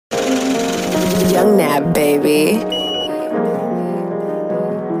that, baby.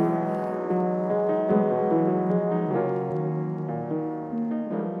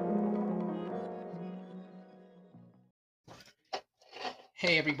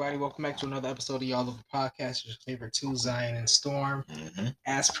 Hey everybody, welcome back to another episode of Y'all Love Podcast, your favorite two, Zion and Storm.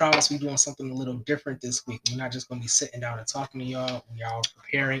 As promised, we're doing something a little different this week. We're not just going to be sitting down and talking to y'all. We are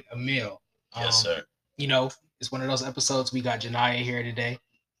preparing a meal. Yes, sir. You know, it's one of those episodes. We got Janaya here today.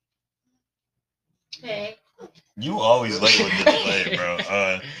 Hey. You always late with the delay, bro.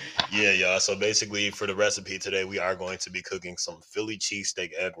 Yeah, y'all. So basically, for the recipe today, we are going to be cooking some Philly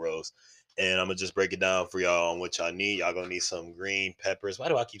cheesesteak egg rolls. And I'm going to just break it down for y'all on what y'all need. Y'all going to need some green peppers. Why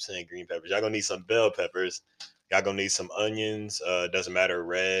do I keep saying green peppers? Y'all going to need some bell peppers. Y'all going to need some onions. Doesn't matter,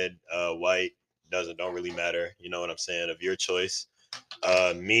 red, white. Don't really matter. You know what I'm saying? Of your choice.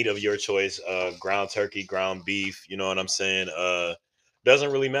 Meat of your choice. Ground turkey, ground beef. You know what I'm saying?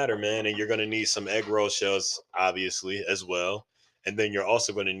 Doesn't really matter, man. And you're going to need some egg roll shells, obviously, as well. And then you're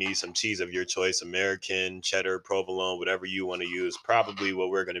also going to need some cheese of your choice, American, cheddar, provolone, whatever you want to use. Probably what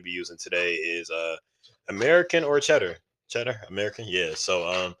we're going to be using today is American or cheddar. Cheddar, American, yeah.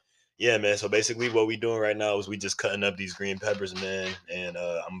 So yeah, man. So basically what we doing right now is we just cutting up these green peppers, man. And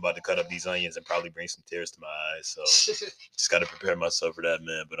I'm about to cut up these onions and probably bring some tears to my eyes. So just got to prepare myself for that,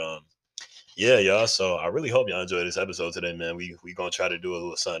 man. But yeah, y'all. So I really hope y'all enjoy this episode today, man. We gonna try to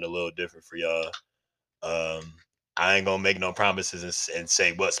do something a little different for y'all. I ain't gonna make no promises and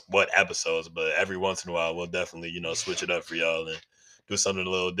say what episodes, but every once in a while we'll definitely switch it up for y'all and do something a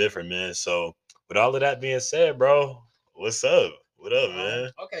little different, man. So with all of that being said, bro, what's up? What up,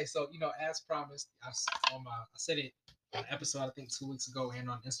 man? Okay, so as promised, I said it on an episode I think 2 weeks ago and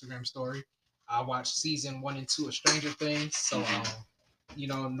on Instagram story. I watched season 1 and 2 of Stranger Things. So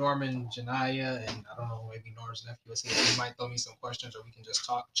Norman, Janaya, and I don't know, maybe Norman's nephew is here. He might throw me some questions, or we can just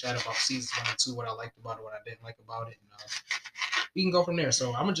chat about seasons 1 and 2, what I liked about it, what I didn't like about it, and we can go from there.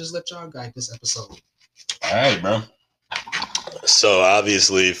 So I'm gonna just let y'all guide this episode. All right, bro. So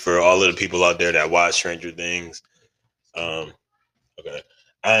obviously, for all of the people out there that watch Stranger Things, okay,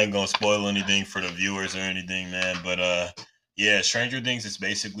 I ain't gonna spoil anything for the viewers or anything, man. But yeah, Stranger Things is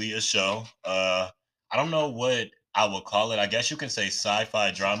basically a show. I don't know what I would call it. I guess you can say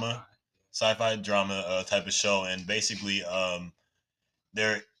sci-fi drama type of show. And basically,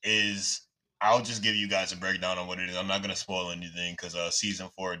 there is. I'll just give you guys a breakdown on what it is. I'm not gonna spoil anything because season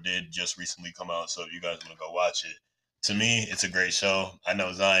 4 did just recently come out. So if you guys want to go watch it, to me, it's a great show. I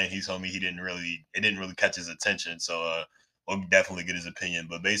know Zion. He told me it didn't really catch his attention. So we'll definitely get his opinion.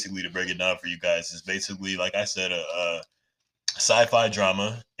 But basically, to break it down for you guys, is basically like I said, a sci-fi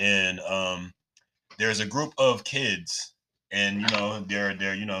drama, and there's a group of kids, and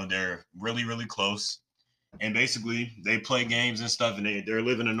they're really really close, and basically they play games and stuff, and they're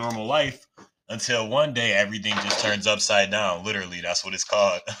living a normal life until one day everything just turns upside down. Literally, that's what it's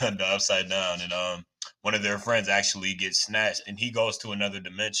called, the upside down. And one of their friends actually gets snatched, and he goes to another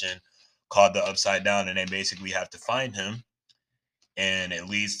dimension called the upside down, and they basically have to find him. And it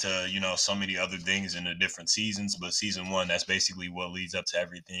leads to so many other things in the different seasons, but season 1, that's basically what leads up to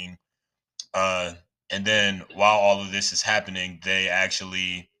everything. uh and then while all of this is happening, they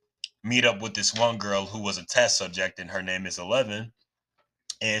actually meet up with this one girl who was a test subject, and her name is 11,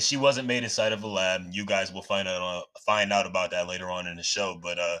 and she wasn't made inside of a lab. You guys will find out about that later on in the show,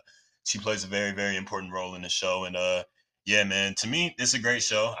 but she plays a very very important role in the show. And yeah, man, to me it's a great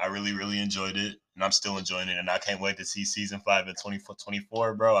show. I really really enjoyed it, and I'm still enjoying it, and I can't wait to see season 5 in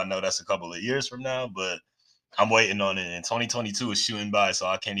 2024, bro. I know that's a couple of years from now, but I'm waiting on it. And 2022 is shooting by, so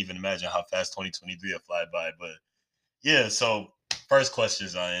I can't even imagine how fast 2023 will fly by. But yeah, so first question,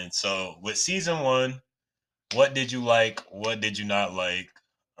 Zion. So with season 1, what did you like? What did you not like?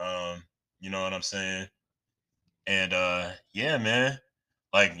 You know what I'm saying? And yeah, man.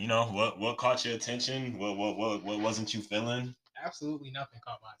 Like, what caught your attention? What wasn't you feeling? Absolutely nothing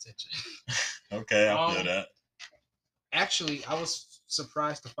caught my attention. Okay, I feel that. Actually, I was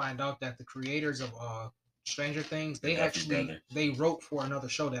surprised to find out that the creators of Stranger Things, they wrote for another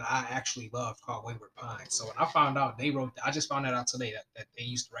show that I actually loved called Wayward Pines. So when I found out I just found that out today that they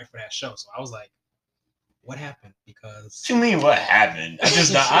used to write for that show. So I was like, what happened? Because what you mean what happened?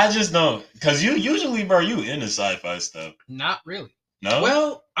 I just don't, because you usually, bro, you into sci-fi stuff. Not really. No?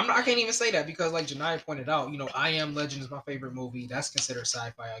 Well, I can't even say that because, like Janaya pointed out, I Am Legend is my favorite movie. That's considered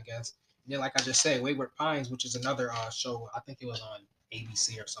sci-fi, I guess. And then, like I just said, Wayward Pines, which is another show, I think it was on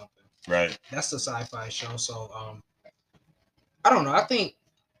ABC or something. Right. That's a sci-fi show. So, I don't know.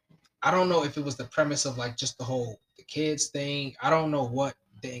 I don't know if it was the premise of like just the kids thing. I don't know what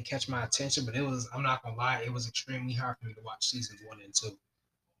didn't catch my attention, but I'm not gonna lie, it was extremely hard for me to watch seasons 1 and 2.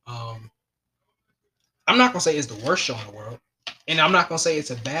 I'm not gonna say it's the worst show in the world, and I'm not gonna say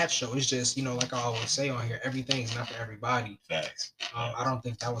it's a bad show. It's just, like I always say on here, everything's not for everybody. Facts. I don't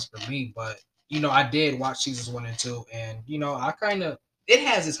think that was for me, but I did watch seasons 1 and 2, and I kind of it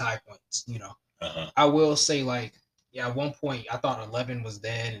has its high points. I will say, like, yeah, at one point I thought 11 was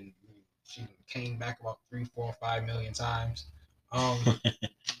dead, and she came back about 3, 4, 5 million times. But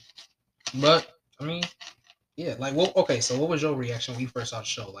I mean, yeah, like, okay, so what was your reaction when you first saw the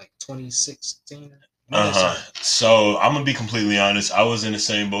show, like 2016? So I'm gonna be completely honest. I was in the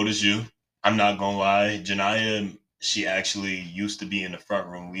same boat as you. I'm not gonna lie. Janaya, she actually used to be in the front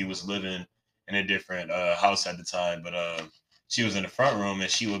room. We was living in a different house at the time, but she was in the front room and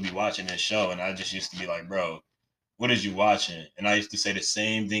she would be watching this show, and I just used to be like, "Bro, what is you watching?" And I used to say the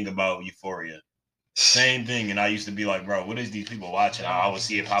same thing about Euphoria. Same thing, and I used to be like, "Bro, what is these people watching?" I would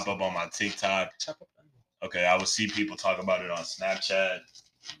see it pop up on my TikTok. Okay, I would see people talk about it on Snapchat.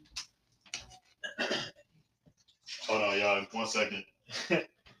 Hold on, y'all. 1 second.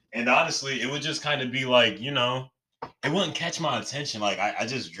 And honestly, it would just kind of be like, it wouldn't catch my attention. Like, I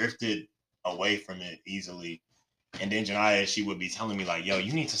just drifted away from it easily. And then Janaya, she would be telling me, like, yo,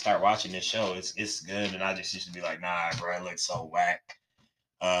 you need to start watching this show. It's good. And I just used to be like, nah, bro, it looks so whack.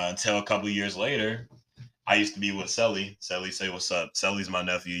 Until a couple of years later, I used to be with Selly. Selly, say what's up. Selly's my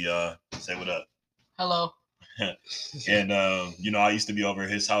nephew, y'all. Say what up. Hello. And, I used to be over at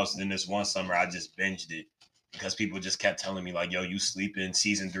his house. And then this one summer, I just binged it. Because people just kept telling me, like, yo, you sleeping.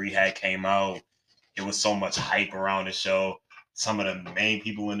 Season 3 had came out. It was so much hype around the show. Some of the main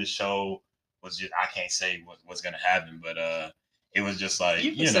people in the show was just, I can't say what's going to happen, but it was just like,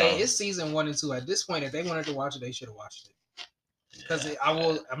 you can say it's season 1 and 2. At this point, if they wanted to watch it, they should have watched it. Because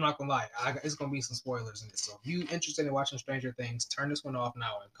I'm not going to lie, it's going to be some spoilers in this. So if you interested in watching Stranger Things, turn this one off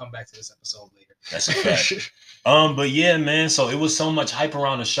now and come back to this episode later. That's a fact. But yeah, man, so it was so much hype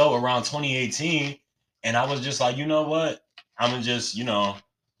around the show around 2018. And I was just like, you know what? I'm gonna just,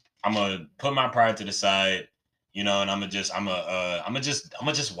 I'm gonna put my pride to the side, and I'm gonna just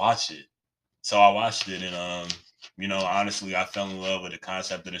watch it. So I watched it, and honestly, I fell in love with the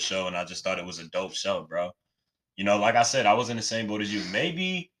concept of the show, and I just thought it was a dope show, bro. Like I said, I was in the same boat as you.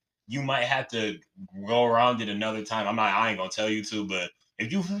 Maybe you might have to go around it another time. I ain't gonna tell you to, but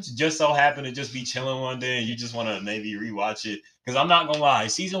if you just so happen to just be chilling one day and you just want to maybe rewatch it, because I'm not gonna lie,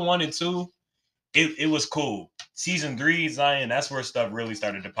 season 1 and 2. It was cool. Season 3, Zion, that's where stuff really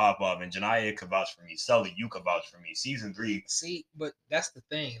started to pop up. And Janaya could vouch for me. Sully, you could vouch for me. Season 3. See, but that's the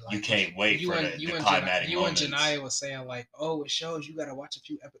thing. Like, you can't wait for the climatic moments. You and Janaya was saying, like, oh, it shows you got to watch a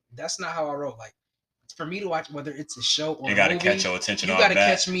few episodes. That's not how I wrote. Like, for me to watch, whether it's a show or you got to catch your attention. You got to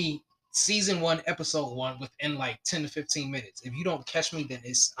catch me season 1, episode 1 within like 10 to 15 minutes. If you don't catch me, then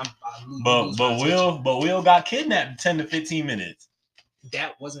I lose. But Will got kidnapped in 10 to 15 minutes.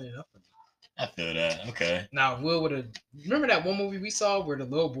 That wasn't enough for me. I feel that. Okay. Now, Will would have. Remember that one movie we saw where the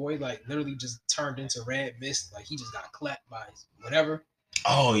little boy like literally just turned into red mist, like he just got clapped by whatever.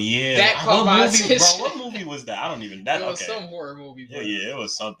 Oh yeah. That caught my attention. Bro, what movie was that? I don't even. It was some horror movie. Bro. Yeah, it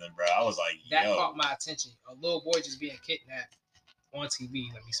was something, bro. I was like, that caught my attention. A little boy just being kidnapped on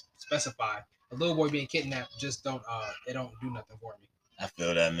TV. Let me specify. A little boy being kidnapped just don't. It don't do nothing for me. I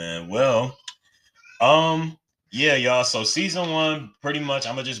feel that, man. Well, yeah, y'all. So season 1, pretty much,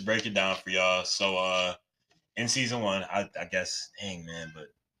 I'm gonna just break it down for y'all. So, in season 1, I guess, dang man, but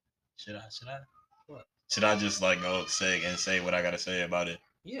should I? What? Should I just like go say what I gotta say about it?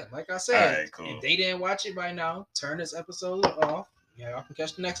 Yeah, like I said, all right, cool. If they didn't watch it by now, turn this episode off. Yeah, y'all can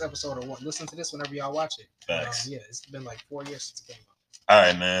catch the next episode or listen to this whenever y'all watch it. Facts. Yeah, it's been like 4 years since it came out. All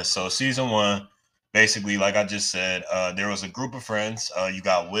right, man. So season 1. Basically, like I just said, there was a group of friends. You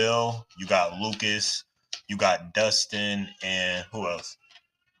got Will, you got Lucas, you got Dustin, and who else?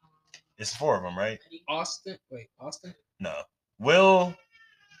 It's 4 of them, right? Austin? No. Will,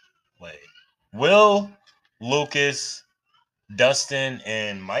 Lucas, Dustin,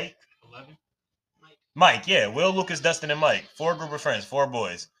 and Mike? 11? Mike, yeah. Will, Lucas, Dustin, and Mike. 4 group of friends, 4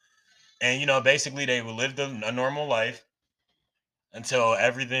 boys. And, basically they lived a normal life until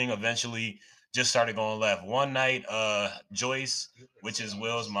everything eventually just started going left. One night, Joyce, which is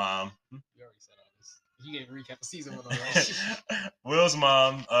Will's mom. You already said all this. You gave a recap of season 1 already. Will's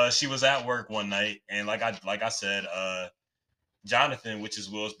mom, she was at work one night, and like I said, Jonathan, which is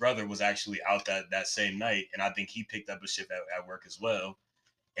Will's brother, was actually out that same night, and I think he picked up a shift at work as well.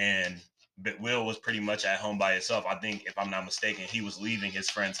 But Will was pretty much at home by himself. I think, if I'm not mistaken, he was leaving his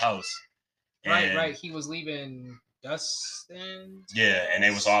friend's house. Right. He was leaving Dustin. Yeah, and they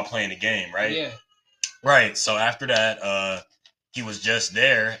was all playing the game, right? Yeah. Right. So after that, he was just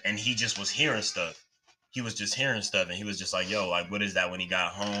there, and he just was hearing stuff. And he was just like, yo, like, what is that when he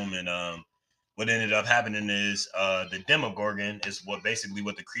got home? And what ended up happening is the Demogorgon is what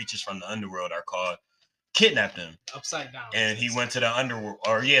the creatures from the underworld are called, kidnapped him. Upside down. And he went to the underworld,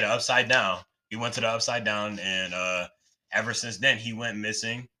 or the upside down. He went to the upside down, and ever since then he went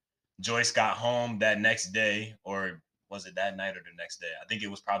missing. Joyce got home that next day, or was it that night or the next day? I think it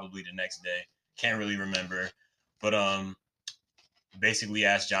was probably the next day. Can't really remember. But basically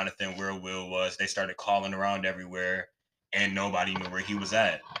asked Jonathan where Will was. They started calling around everywhere, and nobody knew where he was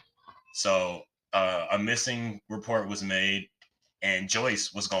at. So a missing report was made, and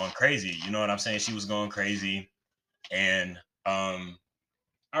Joyce was going crazy. You know what I'm saying? She was going crazy, and I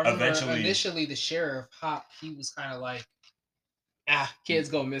remember eventually, initially the sheriff Hop, he was kind of like, kids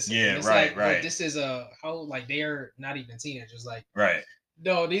go missing. Yeah, it's right, like, right. But this is like they're not even teenagers. Like, right.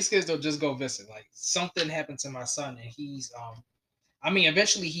 No, these kids don't just go missing. Like something happened to my son, and he's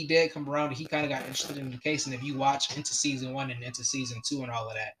eventually he did come around. And he kind of got interested in the case, and if you watch into season 1 and into season 2 and all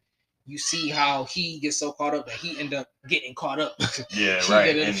of that, you see how he gets so caught up that he end up getting caught up. Yeah, he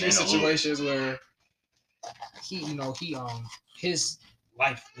right. Get in a few situations where his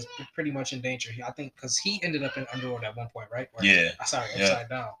life is pretty much in danger. I think because he ended up in underworld at one point, right? Upside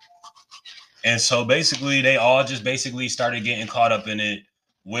down. And so basically, they all just started getting caught up in it.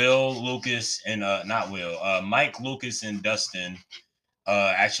 Will, Lucas, and Mike, Lucas, and Dustin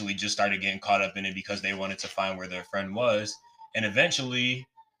actually just started getting caught up in it because they wanted to find where their friend was. And eventually,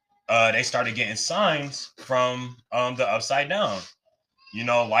 they started getting signs from the upside down.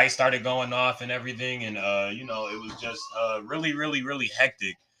 Lights started going off and everything. And, it was just really, really, really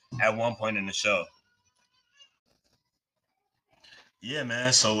hectic at one point in the show. Yeah,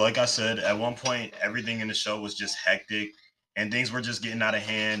 man. So like I said, at one point, everything in the show was just hectic and things were just getting out of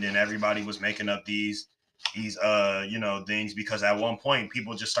hand, and everybody was making up these things because at one point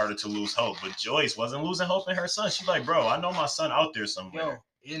people just started to lose hope. But Joyce wasn't losing hope in her son. She's like, bro, I know my son out there somewhere.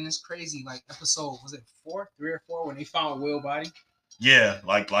 Yo, and it's crazy. Like episode, was it 4, 3 or 4 when they found Will's body? Yeah,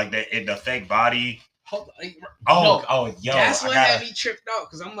 like the fake body. That's what had me tripped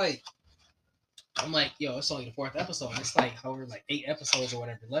out because I'm like, yo, it's only the 4th episode. It's like however, like 8 episodes or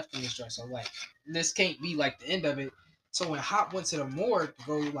whatever left in this joint. So like, this can't be like the end of it. So when Hop went to the morgue to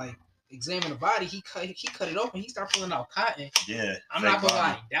go like examine the body, he cut it open. He started pulling out cotton. Yeah, I'm not gonna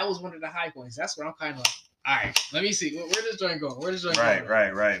lie, that was one of the high points. That's what I'm kind of like. All right, let me see where this joint going.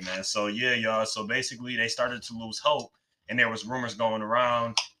 Right, man. So yeah, y'all. So basically, they started to lose hope, and there was rumors going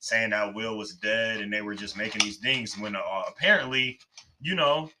around saying that Will was dead, and they were just making these things when apparently,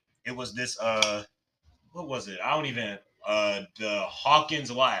 it was this what was it? I don't even the Hawkins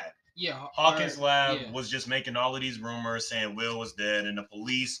lab. Yeah, Hawkins lab was just making all of these rumors saying Will was dead, and the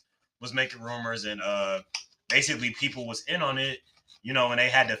police was making rumors, and basically people was in on it, and they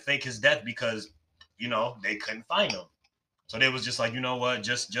had to fake his death because they couldn't find him. So they was just like, you know what,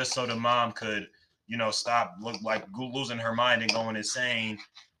 just so the mom could stop losing her mind and going insane,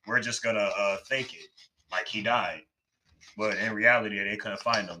 we're just gonna fake it like he died. But in reality, they couldn't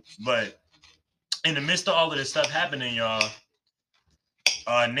find him. But in the midst of all of this stuff happening, y'all,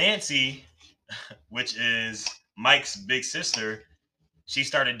 Nancy, which is Mike's big sister, she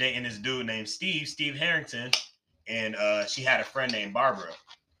started dating this dude named Steve Harrington, and she had a friend named Barbara.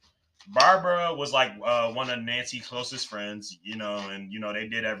 Barbara was like one of Nancy's closest friends, and they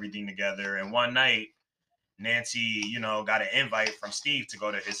did everything together. And one night, Nancy, got an invite from Steve to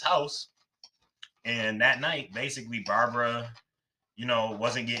go to his house. And that night, basically, Barbara,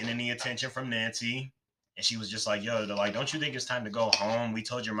 wasn't getting any attention from Nancy. And she was just like, yo, don't you think it's time to go home? We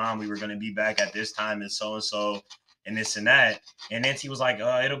told your mom we were going to be back at this time and so and this and that. And Nancy was like,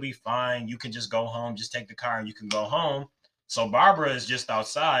 it'll be fine. You can just go home. Just take the car and you can go home. So Barbara is just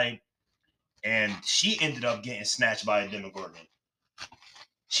outside, and she ended up getting snatched by a Demogorgon.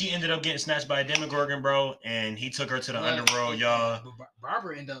 Bro, and he took her to the underworld, y'all. But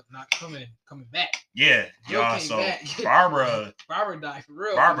Barbara ended up not coming back. Yeah, y'all. So Barbara died for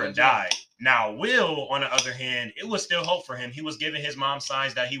real. Barbara died. Now, Will, on the other hand, it was still hope for him. He was giving his mom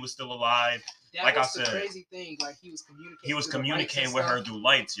signs that he was still alive. That was the crazy thing. Like he was communicating with her through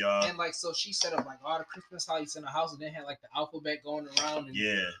lights, y'all. And like, so she set up like all the Christmas lights in the house, and then had like the alphabet going around. And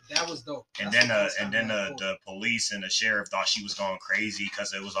that was dope. And then the police and the sheriff thought she was going crazy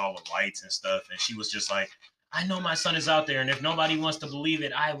because it was all the lights and stuff. And she was just like, I know my son is out there, and if nobody wants to believe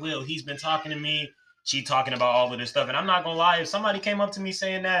it, I will. He's been talking to me. She talking about all of this stuff. And I'm not gonna lie, if somebody came up to me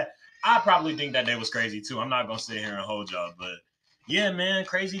saying that, I probably think that they was crazy too. I'm not gonna sit here and hold y'all, but yeah, man,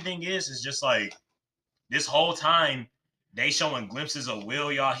 crazy thing is just like this whole time they showing glimpses of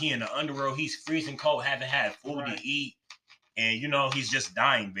Will, y'all. He in the underworld, he's freezing cold, haven't had food to eat, and he's just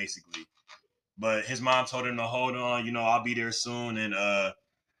dying basically. But his mom told him to hold on, I'll be there soon. And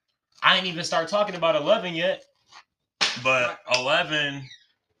I ain't even start talking about 11 yet. But 11,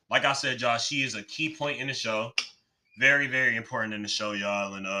 like I said, y'all, she is a key point in the show. Very, very important in the show,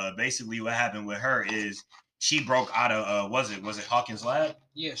 y'all. And basically what happened with her is she broke out of was it Hawkins Lab?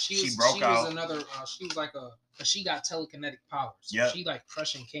 Yeah, she was another she was like she got telekinetic powers. So she like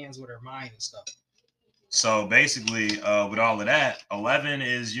crushing cans with her mind and stuff. So basically, with all of that, 11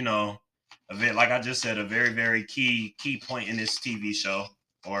 is, you know, like I just said, a very, very key point in this TV show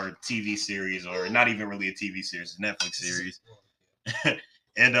or TV series, or not even really a TV series, a Netflix series.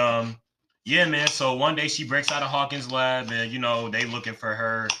 And yeah, man. So one day she breaks out of Hawkins Lab, and you know they looking for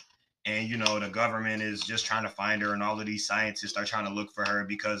her, and you know the government is just trying to find her, and all of these scientists are trying to look for her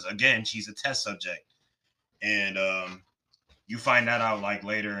because again she's a test subject, and you find that out like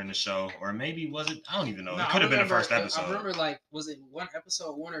later in the show, or maybe was it? I don't even know. No, it could have been the first episode. I remember, like, was it one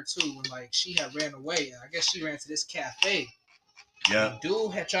episode, 1 or 2, when like she had ran away? I guess she ran to this cafe. Yeah.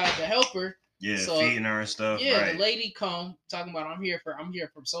 Dude had tried to help her. Yeah, so, feeding her and stuff. Yeah, right. The lady come talking about I'm here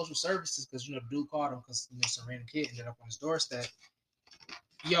from social services because you know the dude called him because you know some random kid ended up on his doorstep.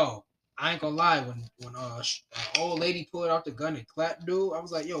 Yo, I ain't gonna lie, when old lady pulled out the gun and clapped dude, I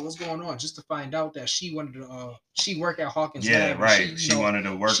was like, yo, what's going on? Just to find out that she wanted to she worked at Hawkins Lab. Yeah, right. She wanted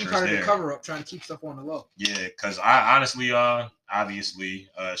to work. She part of the cover up, trying to keep stuff on the low. Yeah, because I honestly, obviously,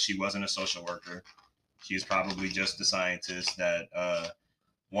 she wasn't a social worker. She's probably just a scientist that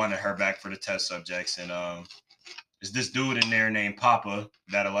wanted her back for the test subjects. And there's this dude in there named Papa,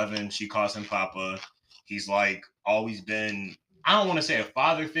 that 11, she calls him Papa. He's like always been, I don't want to say a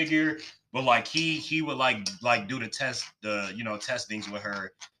father figure, but like he would like do the test, test things with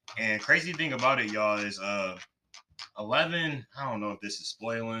her. And crazy thing about it, y'all, is 11, I don't know if this is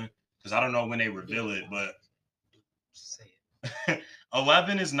spoiling because I don't know when they reveal it, but say it.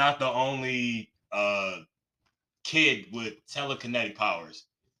 11 is not the only kid with telekinetic powers.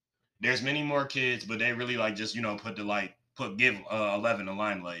 There's many more kids, but they really like just give 11 a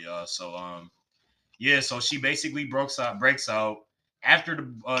limelight, y'all. So yeah, so she basically breaks out after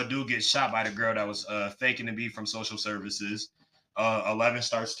the dude gets shot by the girl that was faking to be from social services. 11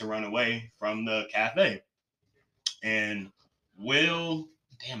 starts to run away from the cafe, and Will,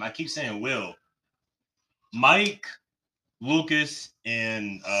 damn, I keep saying Will, Mike, Lucas,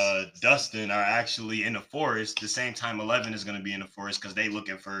 and Dustin are actually in the forest the same time 11 is going to be in the forest because they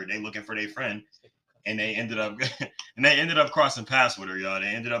looking for their friend, and they ended up crossing paths with her, y'all. They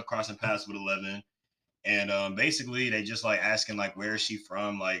ended up crossing paths with 11, and basically they just like asking like, where is she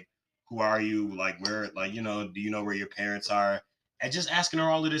from, like who are you, like where, like, you know, do you know where your parents are, and just asking her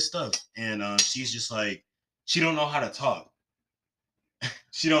all of this stuff. And she's just like, she don't know how to talk.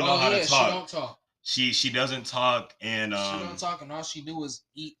 She don't know how to talk. She don't talk. She doesn't talk, and she don't talk, and all she do is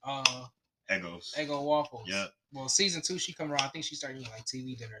eat Eggo waffles. Yeah. Well, season 2 she come around. I think she started eating like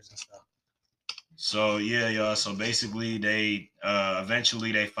TV dinners and stuff. So yeah, y'all. So basically, they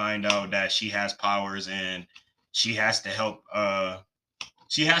eventually they find out that she has powers, and she has to help.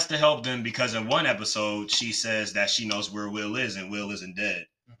 She has to help them because in one episode she says that she knows where Will is, and Will isn't dead.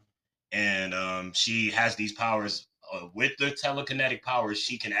 Mm-hmm. And she has these powers. With the telekinetic powers,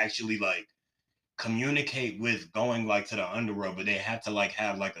 she can actually like communicate with going like to the underworld, but they had to like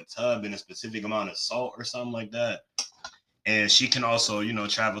have like a tub and a specific amount of salt or something like that. And she can also, you know,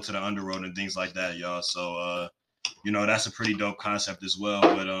 travel to the underworld and things like that, y'all. So you know, that's a pretty dope concept as well.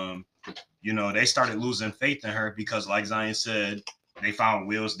 But you know, they started losing faith in her because, like Zion said, they found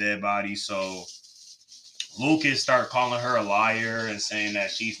Will's dead body. So Lucas started calling her a liar and saying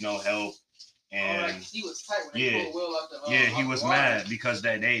that she's no help. And he was tight when they pulled Will out the he was mad because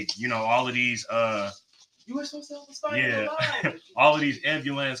they, you know, all of these you were supposed to help us find all of these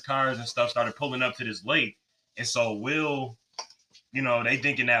ambulance cars and stuff started pulling up to this lake. And so Will, you know, they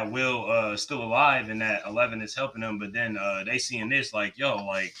thinking that Will still alive and that 11 is helping them, but then they seeing this like, yo,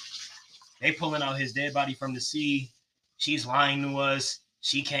 like they pulling out his dead body from the sea. She's lying to us.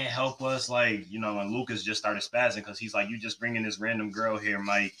 She can't help us, like, you know. And Lucas just started spazzing because he's like, you just bringing this random girl here,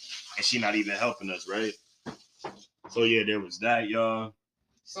 Mike, and she not even helping us, right? So yeah, there was that, y'all.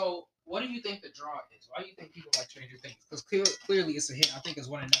 So what do you think the draw is? Why do you think people like Stranger Things? Because clearly it's a hit. I think it's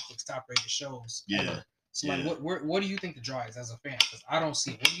one of Netflix top rated shows. Yeah. Ever. So like, what do you think the draw is as a fan? Because I don't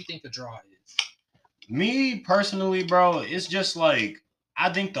see it. What do you think the draw is? Me personally, bro, it's just like,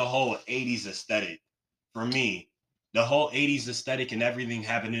 I think the whole 80s aesthetic for me. The whole 80s aesthetic and everything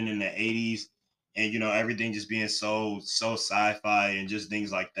happening in the 80s, and, you know, everything just being so sci-fi and just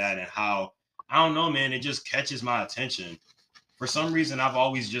things like that, and how, I don't know, man, it just catches my attention. For some reason, I've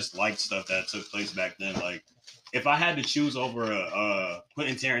always just liked stuff that took place back then. Like, if I had to choose over a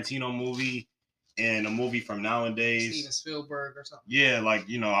Quentin Tarantino movie and a movie from nowadays, Steven Spielberg or something. Yeah, like,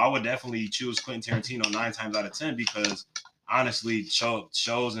 you know, I would definitely choose Quentin Tarantino 9 times out of 10 because honestly,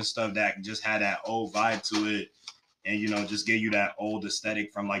 shows and stuff that just had that old vibe to it, and you know, just give you that old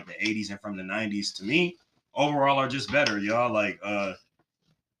aesthetic from like the 80s and from the 90s, to me overall are just better, y'all. Like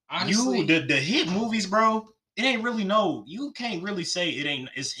Honestly, the hit movies, bro, it ain't really you can't really say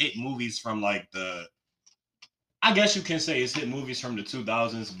it's hit movies from like I guess you can say it's hit movies from the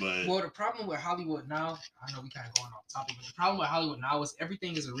 2000s, but well, the problem with Hollywood now, I know we kind of going off topic, but the problem with Hollywood now is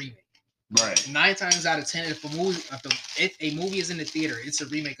everything is a remake. right. 9 times out of 10, if a movie is in the theater, it's a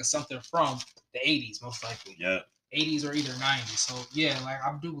remake of something from the 80s, most likely. Yeah. 80s or either 90s. So yeah, like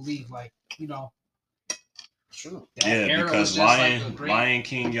I do believe, like, you know, True. Yeah, era because was just, like, a Lion great- Lion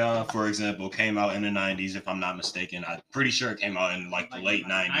King, y'all, for example, came out in the 90s, if I'm not mistaken. I'm pretty sure it came out in like the late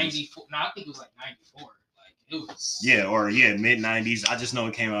 90s. 94. No, I think it was like 94. Like it was. Yeah, mid 90s. I just know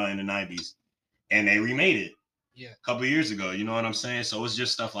it came out in the 90s, and they remade it. Yeah. A couple of years ago. You know what I'm saying? So it's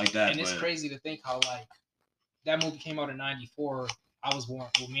just stuff like that. And it's crazy to think how like that movie came out in 94. I was born.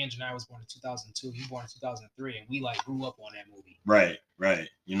 Well, me and Janai was born in 2002. He was born in 2003, and we like grew up on that movie. Right.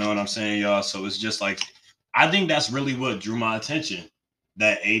 You know what I'm saying, y'all? So it's just like, I think that's really what drew my attention.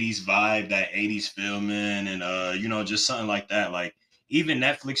 That 80s vibe, that 80s filming, and you know, just something like that. Like even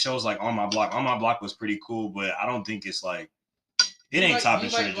Netflix shows like On My Block. On My Block was pretty cool, but I don't think it's like it ain't topping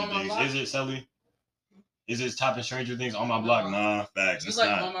Stranger Things. Is it, Sally? Is it topping Stranger Things? On My Block? Nah, facts. It's like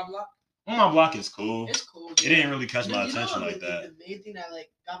not. On My Block? On My Block is cool. It's cool. It didn't really catch my attention know, like that. The main thing that like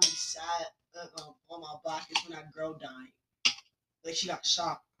got me sad On My Block is when that girl died. Like she got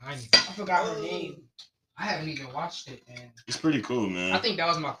shot. I forgot her name. I haven't even watched it, and It's pretty cool, man. I think that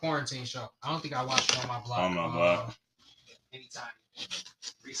was my quarantine show. I don't think I watched On My Block. On My Block. Anytime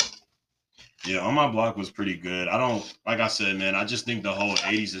recently. Yeah, On My Block was pretty good. I don't, like I said, man, I just think the whole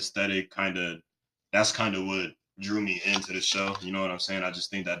 80s aesthetic that's kind of what drew me into the show. You know what I'm saying? I just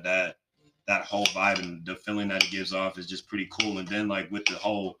think that whole vibe and the feeling that it gives off is just pretty cool. And then like with the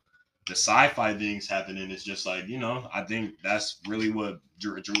sci-fi things happening, it's just like, you know, I think that's really what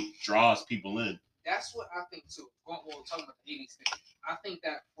draws people in. That's what I think too. Well, talking about the 80s thing, I think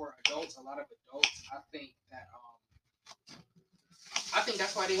that for adults, a lot of adults, I think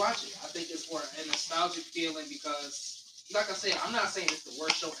that's why they watch it. I think it's for a nostalgic feeling because, like I said, I'm not saying it's the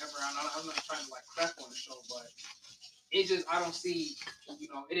worst show ever. I'm not trying to like crap on the show, but it just, I don't see, you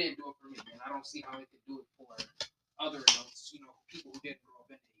know, it didn't do it for me, man. I don't see how it could do it for other adults, you know, people who didn't grow up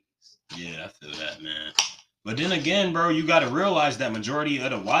in the 80s. Yeah, I feel that, man. But then again, bro, you got to realize that majority of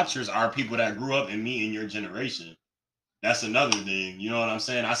the watchers are people that grew up in me and your generation. That's another thing. You know what I'm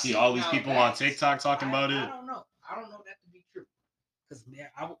saying? I see all these people on TikTok talking about it. I don't know that to be true. Because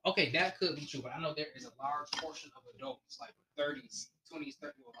that could be true, but I know there is a large portion of adults, like 30s, 20s,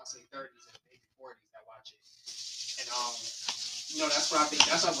 30s, well, I say 30s and maybe 40s that watch it. And you know, that's what I think.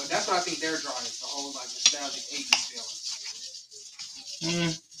 That's what I think they're drawing, the whole like nostalgic 80s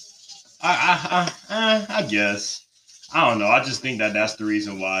feeling. I guess. I don't know. I just think that's the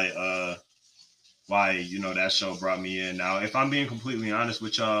reason why you know that show brought me in. Now, if I'm being completely honest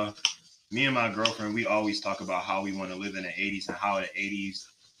with y'all, me and my girlfriend, we always talk about how we want to live in the 80s and how the 80s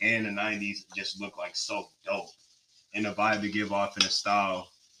and the 90s just look like so dope. And the vibe to give off in the style.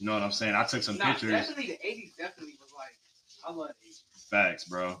 You know what I'm saying? I took some pictures. Definitely the 80s definitely was like, I love the 80s. Facts,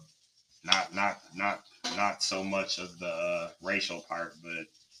 bro. Not so much of the racial part, but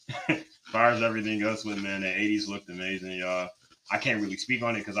as far as everything else with, man, the 80s looked amazing, y'all. I can't really speak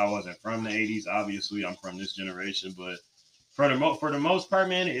on it because I wasn't from the 80s. Obviously, I'm from this generation, but for the most part,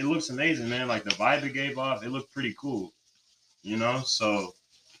 man, it looks amazing, man. Like the vibe it gave off, it looked pretty cool, you know. So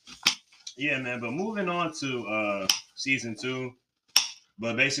yeah, man. But moving on to season 2,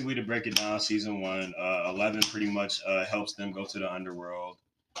 but basically to break it down, season 1, 11 pretty much helps them go to the underworld.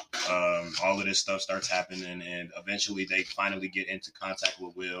 All of this stuff starts happening, and eventually they finally get into contact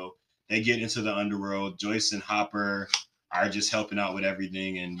with Will. They get into the underworld. Joyce and Hopper are just helping out with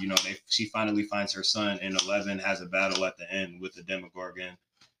everything, and you know she finally finds her son, and 11 has a battle at the end with the Demogorgon,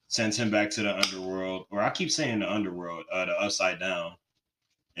 sends him back to the underworld, or I keep saying the underworld, the Upside Down.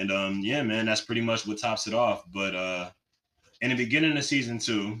 And yeah, man, that's pretty much what tops it off. But in the beginning of season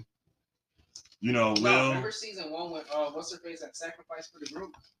 2, you know, Will. Remember season 1 when what's her face had sacrificed for the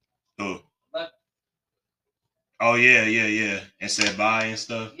group? Who? 11. Oh yeah, and said bye and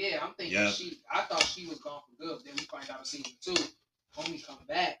stuff. Yeah, I'm thinking I thought she was gone for good. Then we find out in season 2, homie come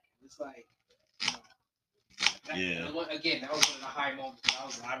back. It's like, you know, again, that was one of the high moments.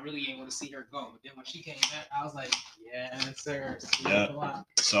 I really ain't want to see her go. But then when she came back, I was like, yes, sir. Yeah.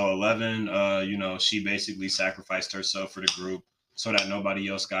 So 11, you know, she basically sacrificed herself for the group. so that nobody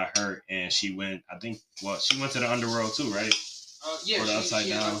else got hurt. And she went, I think, she went to the underworld too, right? Yeah, or the upside she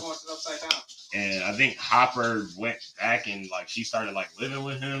down. ended up going to the upside down. And I think Hopper went back and like she started like living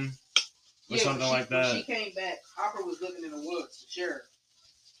with him or something like that. When she came back, Hopper was living in the woods. The sheriff,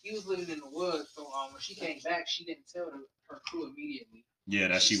 he was living in the woods. So when she came back, she didn't tell her crew immediately. Yeah,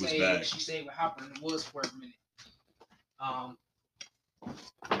 that she was back. She stayed with Hopper in the woods for a minute. I'm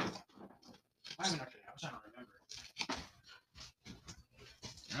trying to remember.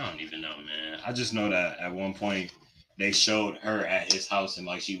 I don't even know, man. I just know that at one point they showed her at his house and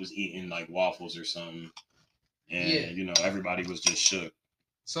like she was eating like waffles or something. And you know, everybody was just shook.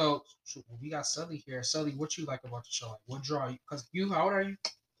 So we got Sully here. Sully, what you like about the show? Like, what draw you? Cause how old are you?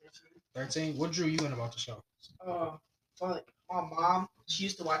 13. What drew you in about the show? Well, like my mom, she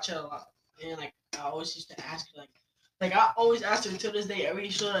used to watch it a lot, and like I always used to ask her, like I always ask her to this day every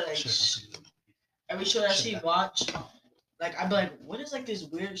show that she watched. Like I'd be like, what is like this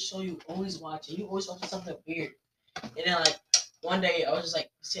weird show you always watch? And you always watch something weird. And then like one day I was just like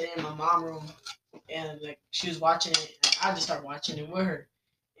sitting in my mom's room, and like she was watching it, and I just started watching it with her.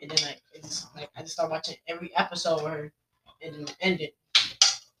 And then I just started watching every episode with her, and then it ended.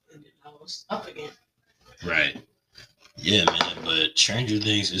 And then I was up again. Right. Yeah, man. But Stranger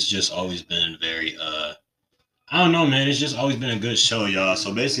Things has just always been very I don't know, man. It's just always been a good show, y'all.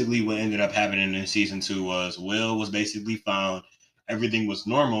 So basically what ended up happening in season 2 was Will was basically found. Everything was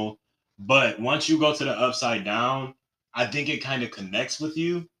normal. But once you go to the upside down, I think it kind of connects with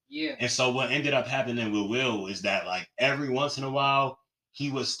you. Yeah. And so what ended up happening with Will is that like every once in a while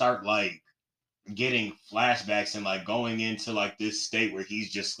he would start like getting flashbacks and like going into like this state where he's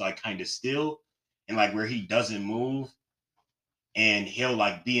just like kind of still and like where he doesn't move, and he'll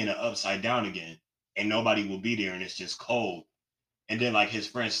like be in an upside down again and nobody will be there and it's just cold. And then like his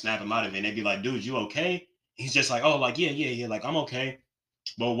friends snap him out of it and they'd be like, dude, you okay? He's just like, oh, like yeah, like I'm okay.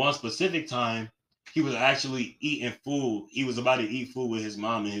 But one specific time he was actually eating food. He was about to eat food with his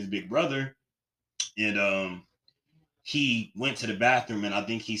mom and his big brother. And he went to the bathroom and I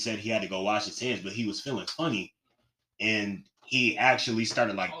think he said he had to go wash his hands, but he was feeling funny. And he actually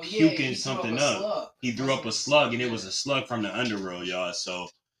started like puking something up. He threw up a slug, and it was a slug from the underworld, y'all. So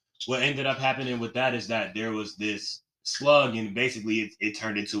what ended up happening with that is that there was this slug, and basically it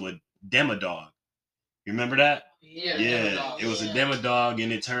turned into a demodog. You remember that? Yeah. It was a demodog,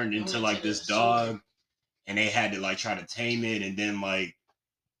 and it turned into like this dog, and they had to like try to tame it, and then like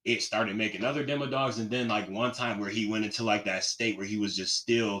it started making other demodogs, and then like one time where he went into like that state where he was just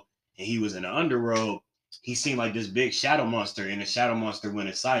still and he was in the underworld, he seen like this big shadow monster, and the shadow monster went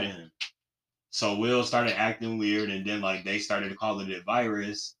inside of him. So Will started acting weird, and then like they started to call it a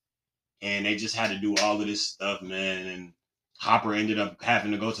virus, and they just had to do all of this stuff, man. And Hopper ended up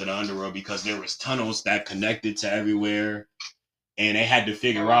having to go to the underworld because there was tunnels that connected to everywhere, and they had to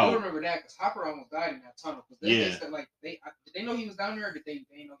figure out. I remember that because Hopper almost died in that tunnel. They said, like, did they know he was down there, or did they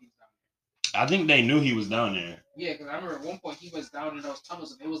know he was down there? I think they knew he was down there. Yeah, because I remember at one point he was down in those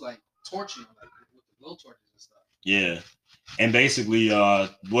tunnels, and it was like torching, like with the glow torches and stuff. Yeah, and basically,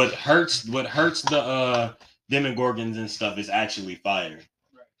 what hurts the Demogorgons and stuff is actually fire.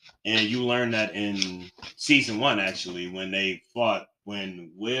 Right. And you learn that in season 1, actually, when they fought,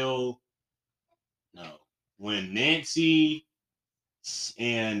 when Nancy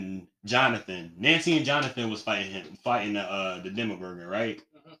and Jonathan was fighting the Demogorgon, right?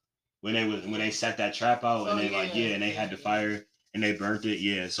 Mm-hmm. When they set that trap out, and and they had the fire and they burnt it.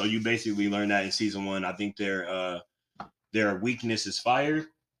 Yeah, so you basically learn that in season 1. I think their weakness is fire,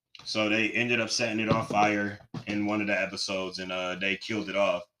 so they ended up setting it on fire in one of the episodes, and they killed it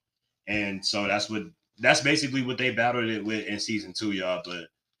off. And so that's basically what they battled it with in season 2, y'all. But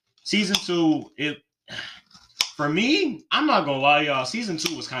season 2, for me, I'm not gonna lie, y'all, season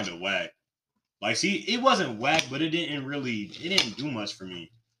 2 was kind of whack. Like, it wasn't whack, but it didn't do much for me.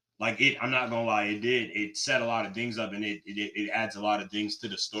 Like, I'm not gonna lie, it set a lot of things up, and it adds a lot of things to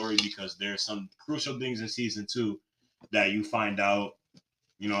the story, because there's some crucial things in season 2 that you find out,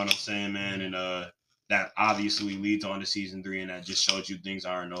 you know what I'm saying, man? And that obviously leads on to season 3, and that just shows you things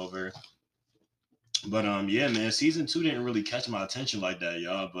aren't over. But yeah, man, season 2 didn't really catch my attention like that,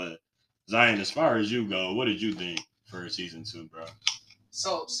 y'all. But Zion, as far as you go, what did you think for season 2, bro?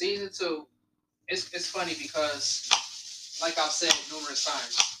 So season 2, it's funny because, like I've said numerous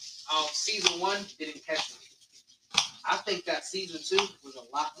times, season 1 didn't catch me. I think that season 2 was a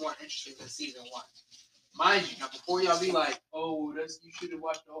lot more interesting than season 1. Mind you, now before y'all be like, oh, you should have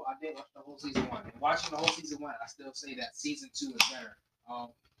watched I did watch the whole season 1. And watching the whole season 1, I still say that season 2 is better. I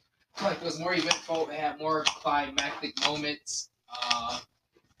feel like it was more eventful. It had more climactic moments.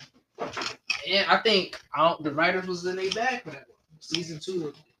 And I think the writers was in their bag for that one. season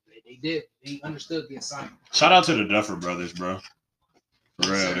 2, they understood the assignment. Shout out to the Duffer Brothers, bro.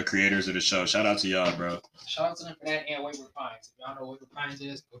 For real, the creators of the show. Shout out to y'all, bro. Shout out to them for that and Wayward Pines. If y'all know what Wayward Pines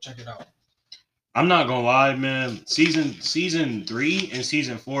is, go check it out. I'm not gonna lie, man. Season 3 and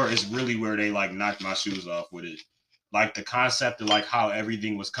season 4 is really where they like knocked my shoes off with it. Like the concept of like how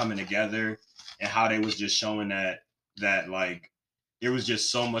everything was coming together and how they was just showing that like there was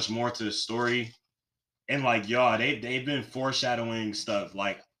just so much more to the story. And like y'all, they've been foreshadowing stuff.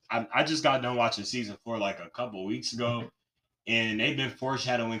 Like I just got done watching season 4 like a couple weeks ago, and they've been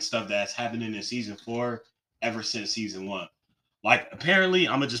foreshadowing stuff that's happening in season 4 ever since season 1. Like apparently,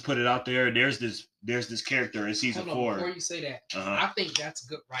 I'm gonna just put it out there. There's this character in season Hold on, 4. before you say that, I think that's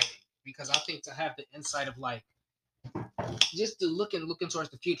good writing because I think to have the insight of like just to looking towards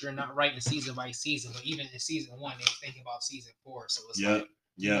the future and not writing season by season, but even in season 1, they were thinking about season 4. So it's like,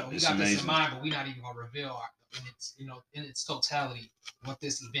 we it's got this in mind, but we're not even gonna reveal in its totality what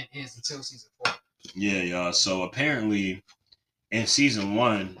this event is until season 4. Yeah, y'all. So apparently, in season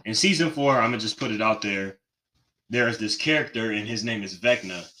 1, in season 4, I'm gonna just put it out there. There's this character, and his name is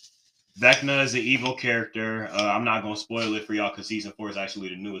Vecna. Vecna is an evil character. I'm not gonna spoil it for y'all because season 4 is actually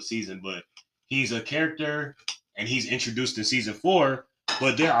the newest season, but he's a character, and he's introduced in season 4.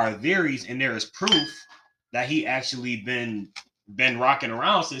 But there are theories, and there is proof that he actually been rocking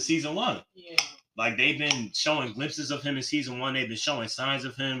around since season 1. Yeah. Like they've been showing glimpses of him in season 1. They've been showing signs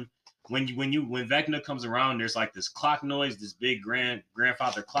of him. When Vecna comes around, there's like this clock noise, this big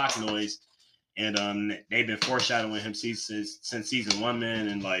grandfather clock noise, and they've been foreshadowing him since season 1, man.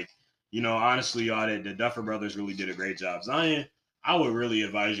 And like, honestly, y'all, the Duffer Brothers really did a great job. Zion, I would really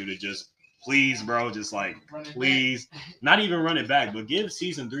advise you to just please, bro, just like please, not even run it back, but give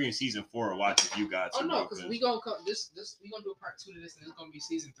season 3 and season 4 a watch if you got to. Oh no, because we gonna come we gonna do a part 2 to this, and it's gonna be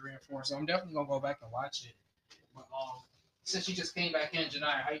season 3 and 4. So I'm definitely gonna go back and watch it. But since you just came back in,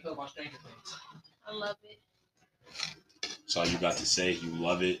 Janiyah, how you feel about Stranger Things? I love it. That's all you got to say. You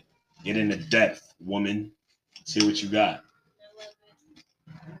love it. Get into depth, woman. See what you got. I love it.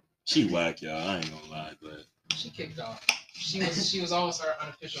 She whack, y'all. I ain't gonna lie, but She kicked off. She was always our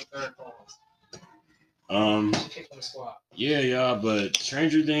unofficial third co-host. She kicked from the squad. Yeah, y'all. But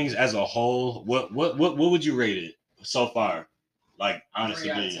Stranger Things as a whole, what would you rate it so far? Like honest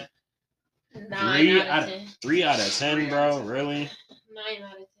 3 out of opinion. 9 out of 10. 3 out of 10, 3 bro. out of 10. Really? 9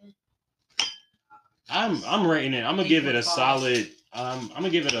 out of 10. I'm rating it. I'm gonna give it a 8.5. solid. I'm gonna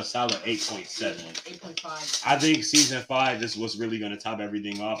give it a solid 8.7. 8.5. I think season 5 is what's really gonna top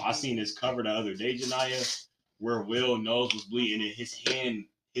everything off. I seen this cover the other day, Janiyah, where Will nose was bleeding and his hand,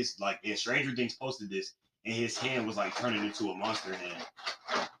 and Stranger Things posted this, and his hand was like turning into a monster hand.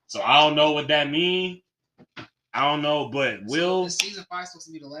 So I don't know what that means. I don't know, but Will. So is season 5 supposed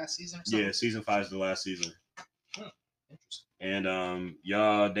to be the last season or something? Yeah, season 5 is the last season. Interesting. And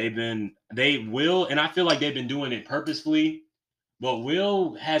y'all, Will, and I feel like they've been doing it purposefully, but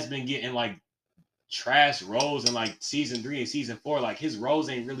Will has been getting like trash roles in like season 3 and season 4. Like his roles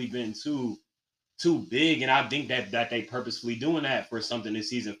ain't really been too big, and I think that they purposefully doing that for something in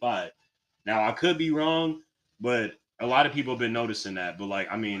season 5. Now I could be wrong, but a lot of people have been noticing that. But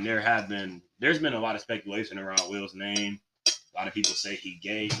like, I mean, there's been a lot of speculation around Will's name. A lot of people say he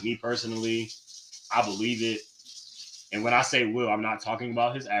gay. Me personally, I believe it. And when I say Will, I'm not talking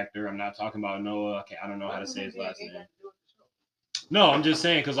about his actor. I'm not talking about Noah. Okay, I don't know how to say his last name. No, I'm just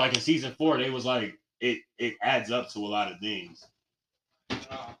saying because like in season 4, they was like it adds up to a lot of things.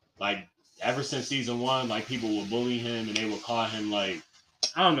 Like ever since season 1, like people would bully him and they would call him like,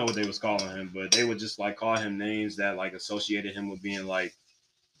 I don't know what they was calling him, but they would just like call him names that like associated him with being like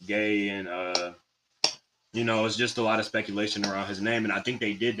gay, and it's just a lot of speculation around his name, and I think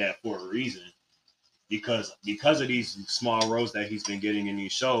they did that for a reason. Because of these small roles that he's been getting in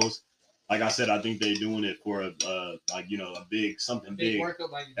these shows, like I said, I think they're doing it for a big something big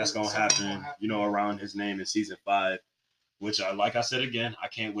workup, like, that's gonna happen, around his name in season 5. Which like I said again, I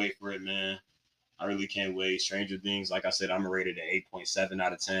can't wait for it, man. I really can't wait. Stranger Things, like I said, I'm rated at 8.7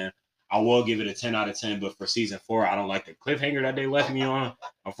 out of 10. I will give it a 10 out of 10, but for season 4, I don't like the cliffhanger that they left me on.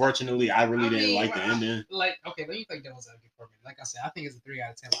 Unfortunately, I didn't like the ending. Like, okay, let me play devil's advocate for a minute. Like I said, I think it's a 3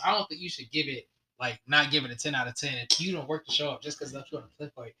 out of 10. But I don't think you should give it not give it a 10 out of 10. If you don't work the show up just because left you on a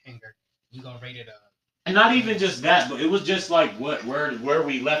cliffhanger, you gonna rate it And not even just that, but it was just like where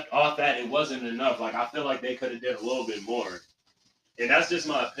we left off at. It wasn't enough. Like I feel like they could have did a little bit more, and that's just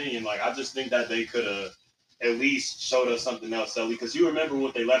my opinion. Like I just think that they could have at least showed us something else, Sully. Because you remember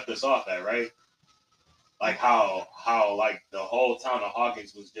what they left us off at, right? Like how like the whole town of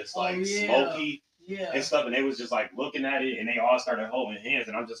Hawkins was just like smoky and stuff, and they was just like looking at it, and they all started holding hands,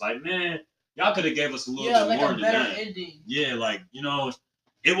 and I'm just like, man, Y'all could have gave us a little Yeah, bit like more a than better that. ending. Yeah, like,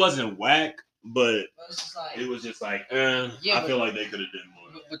 it wasn't whack, but But it's just like it was just like, Yeah, I feel like they could have done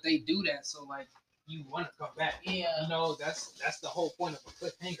more. But they do that, so like you want to come back. Yeah. You know, that's the whole point of a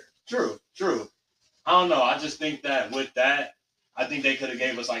cliffhanger. True. I don't know. I just think that with that, I think they could have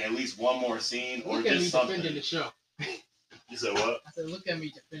gave us like at least one more scene or Look at me just something. defending the show. You said what? I said, look at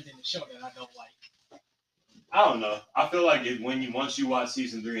me defending the show that I don't like. I don't know. I feel like once you watch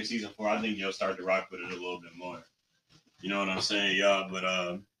season 3 and season 4, I think you'll start to rock with it a little bit more. You know what I'm saying, y'all?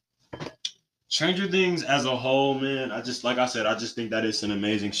 But Stranger Things as a whole, man, I just think that it's an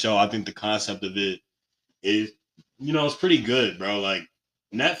amazing show. I think the concept of it is, it's pretty good, bro. Like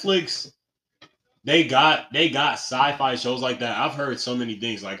Netflix, they got sci-fi shows like that. I've heard so many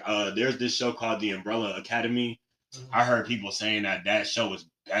things. Like there's this show called The Umbrella Academy. I heard people saying that show was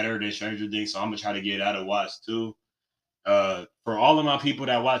better than Stranger Things, so I'm gonna try to get that to watch too. For all of my people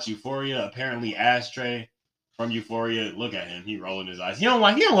that watch Euphoria, apparently Ashtray from Euphoria, look at him, he rolling his eyes. He don't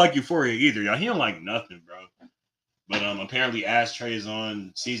like Euphoria either, y'all. He don't like nothing, bro. But apparently Ashtray is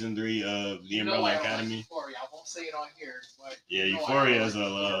on season 3 of The Umbrella Academy. Euphoria. I won't say it on here, but Yeah, Euphoria is a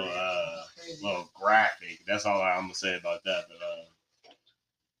little graphic. That's all I'm gonna say about that. But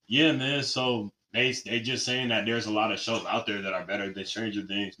yeah, man. So they just saying that there's a lot of shows out there that are better than Stranger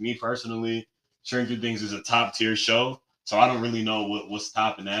Things. Me personally, Stranger Things is a top tier show, so I don't really know what's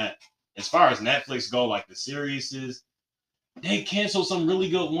topping that. As far as Netflix go, like the series is, they canceled some really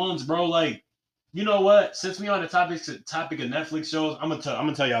good ones, bro. Like, you know what? Since we on the topic of Netflix shows, I'm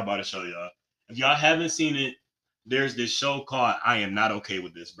gonna tell y'all about a show, y'all. If y'all haven't seen it, there's this show called I Am Not Okay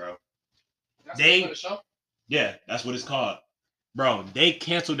with This, bro. that's the show. Yeah, that's what it's called. Bro, they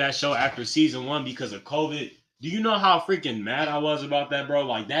canceled that show after season 1 because of COVID. Do you know how freaking mad I was about that, bro?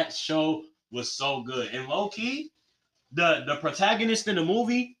 Like, that show was so good. And low-key, the protagonist in the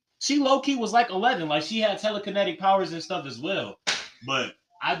movie, she low-key was like 11. Like, she had telekinetic powers and stuff as well. But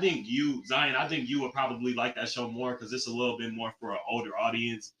I think Zion, would probably like that show more because it's a little bit more for an older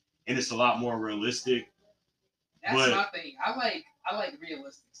audience. And it's a lot more realistic. That's my thing. I like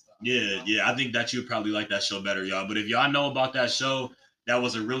realistic stuff. Yeah, I think that you'd probably like that show better, y'all. But if y'all know about that show, that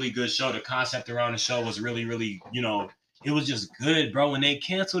was a really good show. The concept around the show was really, really, it was just good, bro. And they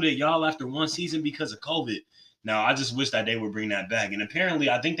canceled it, y'all, after 1 season because of COVID. Now, I just wish that they would bring that back. And apparently,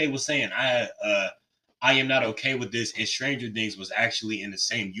 I think they were saying I Am Not Okay with This and Stranger Things was actually in the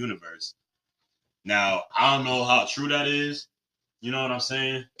same universe. Now, I don't know how true that is. You know what I'm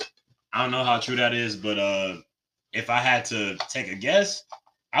saying? I don't know how true that is, but if I had to take a guess,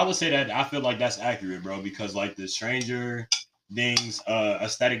 I would say that I feel like that's accurate, bro, because like the Stranger Things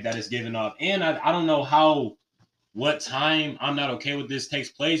aesthetic that is given off, and I don't know what time I'm Not Okay with This takes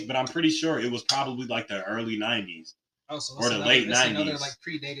place, but I'm pretty sure it was probably like the early 90s. Oh, so or the late 90s. Another like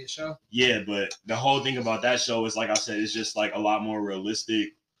predated show. Yeah, but the whole thing about that show is, like I said, it's just like a lot more realistic.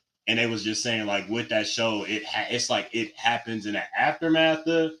 And they was just saying like with that show, it's like it happens in the aftermath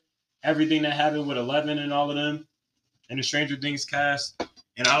of everything that happened with 11 and all of them and the Stranger Things cast.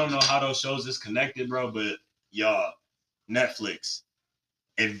 And I don't know how those shows is connected, bro, but y'all, Netflix,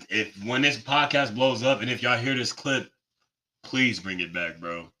 if when this podcast blows up and if y'all hear this clip, please bring it back,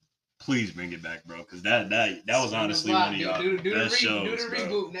 bro. Please bring it back, bro, because that was honestly one of y'all best shows, do the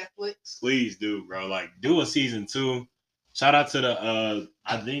reboot, Netflix. Please do, bro. Like, do a season 2. Shout out to the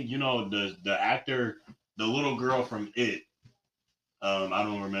I think the actor, the little girl from It. I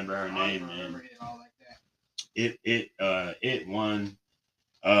don't remember her name, man. It won.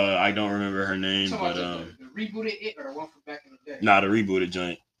 I don't remember her name, but the rebooted It or the one from back in the day. Nah, the rebooted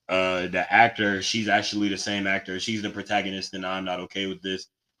joint. The actor, she's actually the same actor. She's the protagonist in I'm Not Okay with This,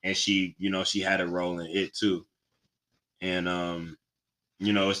 and she had a role in It too. And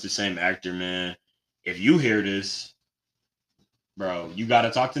it's the same actor, man. If you hear this, bro, you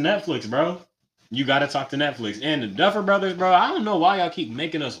gotta talk to Netflix, bro. You gotta talk to Netflix. And the Duffer Brothers, bro, I don't know why y'all keep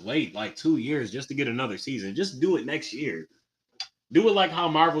making us wait like 2 years just to get another season. Just do it next year. Do it like how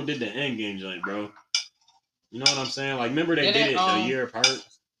Marvel did the Endgame joint, bro. You know what I'm saying? Like, remember they did it a year apart?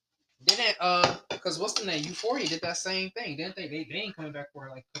 Didn't because what's the name? Euphoria did that same thing, didn't they? They ain't coming back for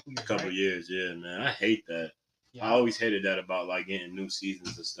like a couple years. Yeah, man. I hate that. Yeah. I always hated that about like getting new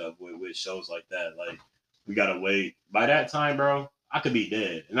seasons and stuff with shows like that. Like, we gotta wait. By that time, bro, I could be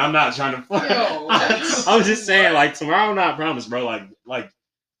dead. And I'm not trying to I'm just saying, like, tomorrow not promised, bro. Like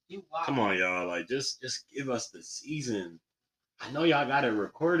come on, y'all. Like, just give us the season. I know y'all got it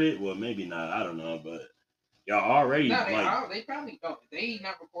recorded. Well, maybe not. I don't know, but y'all already they probably don't. They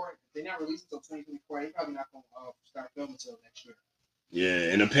not recording. They not releasing until 2024. They probably not gonna start filming until next year.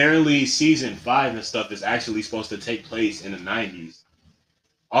 Yeah, and apparently season 5 and stuff is actually supposed to take place in the 90s.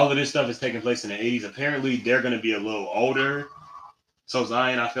 all of this stuff is taking place in the 80s. Apparently, they're going to be a little older. So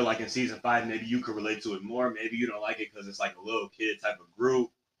Zion, I feel like in season 5, maybe you could relate to it more. Maybe you don't like it because it's like a little kid type of group.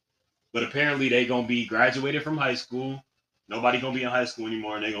 But apparently, they going to be graduated from high school. Nobody going to be in high school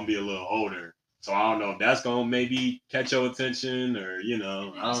anymore, and they're going to be a little older. So I don't know if that's going to maybe catch your attention or, I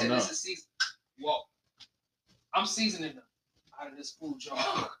don't know. This is season. Whoa. I'm seasoning them out of this food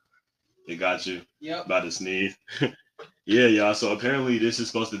jar. It got you. Yep. About to sneeze. Yeah, y'all. So apparently this is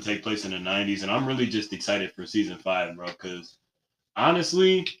supposed to take place in the 90s, and I'm really just excited for season 5, bro, because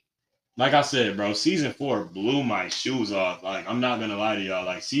honestly, like I said, bro, season 4 blew my shoes off. Like, I'm not going to lie to y'all.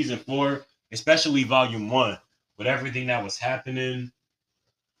 Like, season 4, especially volume 1, with everything that was happening,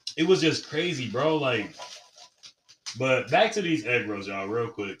 it was just crazy, bro. Like, but back to these egg rolls, y'all, real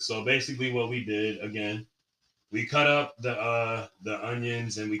quick. So basically what we did, again, we cut up the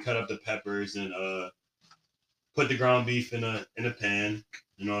onions and we cut up the peppers and put the ground beef in a pan.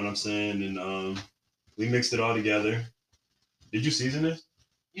 You know what I'm saying? And we mixed it all together. Did you season this?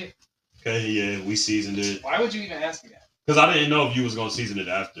 Yeah. Okay, yeah, we seasoned it. Why would you even ask me that? Because I didn't know if you was gonna season it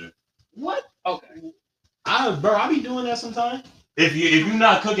after. What? Okay. I be doing that sometimes. If you're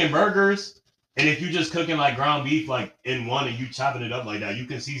not cooking burgers and if you're just cooking like ground beef like in one and you chopping it up like that, you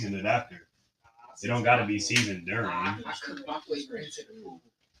can season it after. It don't gotta be seasoned during. I cook my flavor into the food.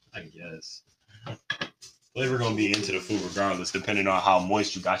 I guess. Flavor gonna be into the food regardless, depending on how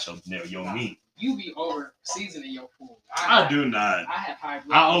moist you got your meat. You be over seasoning your food. I do not. I have high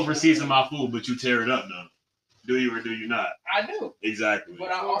blood I pressure. over season my food, but you tear it up though. Do you or do you not? I do. Exactly.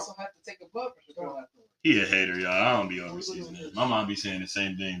 But I also have to take a blood pressure pill afterwards. He a hater, y'all. I don't be over seasoning. My mom be saying the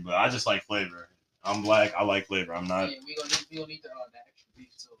same thing, but I just like flavor. I'm black. I like flavor. I'm not. Yeah, we gonna need the extra beef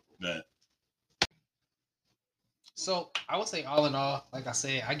too. That. So I would say all in all, like I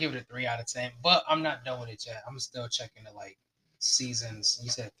said, I give it a 3 out of 10. But I'm not done with it yet. I'm still checking the like seasons. You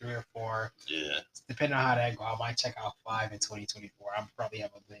said 3 or 4. Yeah. Depending on how that go, I might check out 5 in 2024. I probably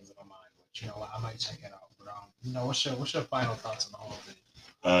have other things in my mind, but you know what? I might check it out. But what's your final thoughts on the whole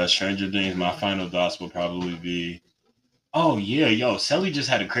thing? Stranger Things. My final thoughts will probably be. Oh yeah, yo, Selly just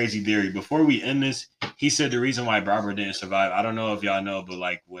had a crazy theory. Before we end this, he said the reason why Barbara didn't survive. I don't know if y'all know, but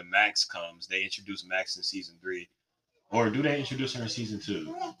like when Max comes, they introduce Max in season 3, or do they introduce her in season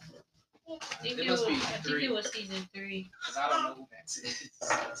 2? I think it was season 3. Because I don't know who Max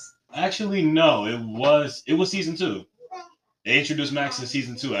is. Actually, no, it was season 2. They introduced Max in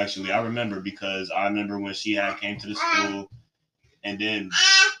season 2. Actually, I remember because I remember when she had came to the school, and then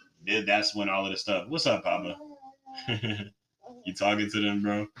that's when all of the stuff. What's up, Papa? You talking to them,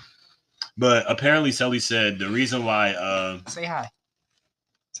 bro? But apparently, Selly said the reason why. Say hi.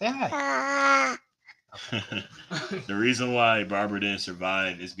 Say hi. The reason why Barbara didn't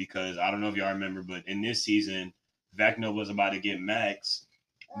survive is because I don't know if y'all remember, but in this season, Vecna was about to get Max,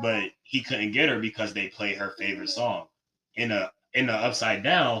 but he couldn't get her because they played her favorite song. In the Upside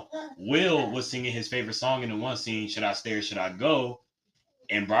Down, Will was singing his favorite song in the one scene, "Should I Stay or Should I Go?"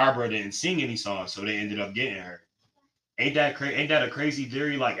 And Barbara didn't sing any songs, so they ended up getting her. Ain't that a crazy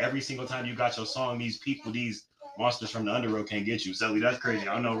theory? Like every single time you got your song, these monsters from the underworld can't get you. Selly, that's crazy.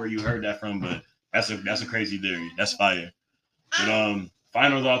 I don't know where you heard that from, but that's a crazy theory. That's fire. But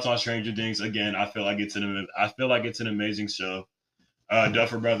final thoughts on Stranger Things. Again, I feel like it's an amazing show.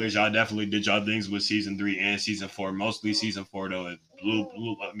 Duffer Brothers, y'all definitely did y'all things with season 3 and season 4. Mostly season 4 though. It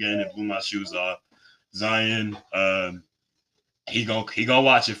blew my shoes off. Zion, he gonna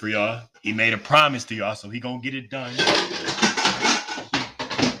watch it for y'all. He made a promise to y'all, so he gonna get it done.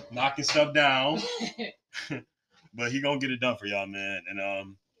 Knocking stuff down. But he gonna get it done for y'all, man.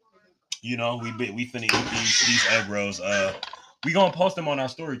 And we finna eat these egg rolls. We gonna post them on our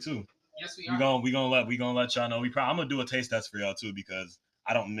story too. Yes, we are. We gonna let y'all know. I'm gonna do a taste test for y'all too because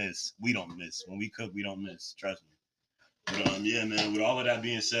I don't miss. We don't miss. When we cook, we don't miss. Trust me. But yeah, man. With all of that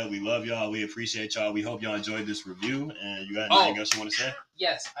being said, we love y'all. We appreciate y'all. We hope y'all enjoyed this review. And you got anything else you want to say?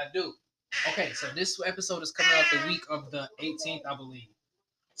 Yes, I do. Okay, so this episode is coming out the week of the 18th, I believe.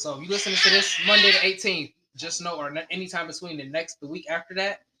 So if you listening to this Monday the 18th, just know, or anytime between the week after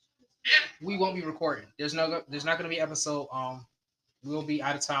that, we won't be recording. There's not gonna be episode. We'll be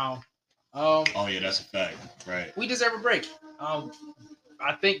out of town. Oh yeah, that's a fact. Right. We deserve a break.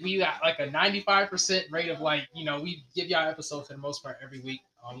 I think we got like a 95% rate of we give y'all episodes for the most part every week.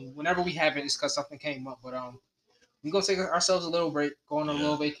 Whenever we have it, it's because something came up. But we gonna take ourselves a little break, go on a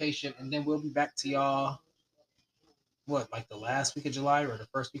little vacation, and then we'll be back to y'all. What, like the last week of July or the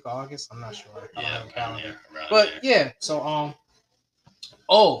first week of August? I'm not sure. Yeah. So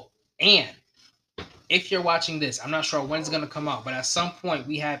and if you're watching this, I'm not sure when it's gonna come out, but at some point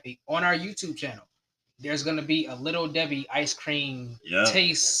we have on our YouTube channel, there's gonna be a Little Debbie ice cream Yeah.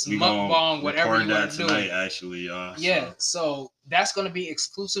 taste, We gonna mukbang, whatever record you that want to do. tonight, actually, y'all. Yeah, so that's going to be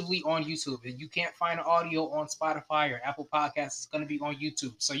exclusively on YouTube. And you can't find the audio on Spotify or Apple Podcasts. It's going to be on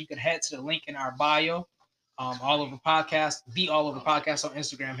YouTube. So you can head to the link in our bio, All Over Podcast, the All Over Podcast on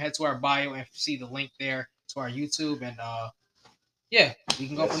Instagram. Head to our bio and see the link there to our YouTube. And yeah, we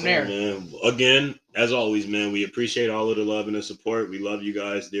can go from there. Man. Again, as always, man, we appreciate all of the love and the support. We love you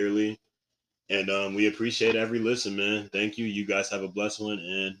guys dearly. And we appreciate every listen, man. Thank you. You guys have a blessed one,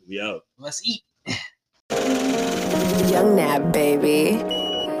 and we out. Let's eat. Young Nab, baby.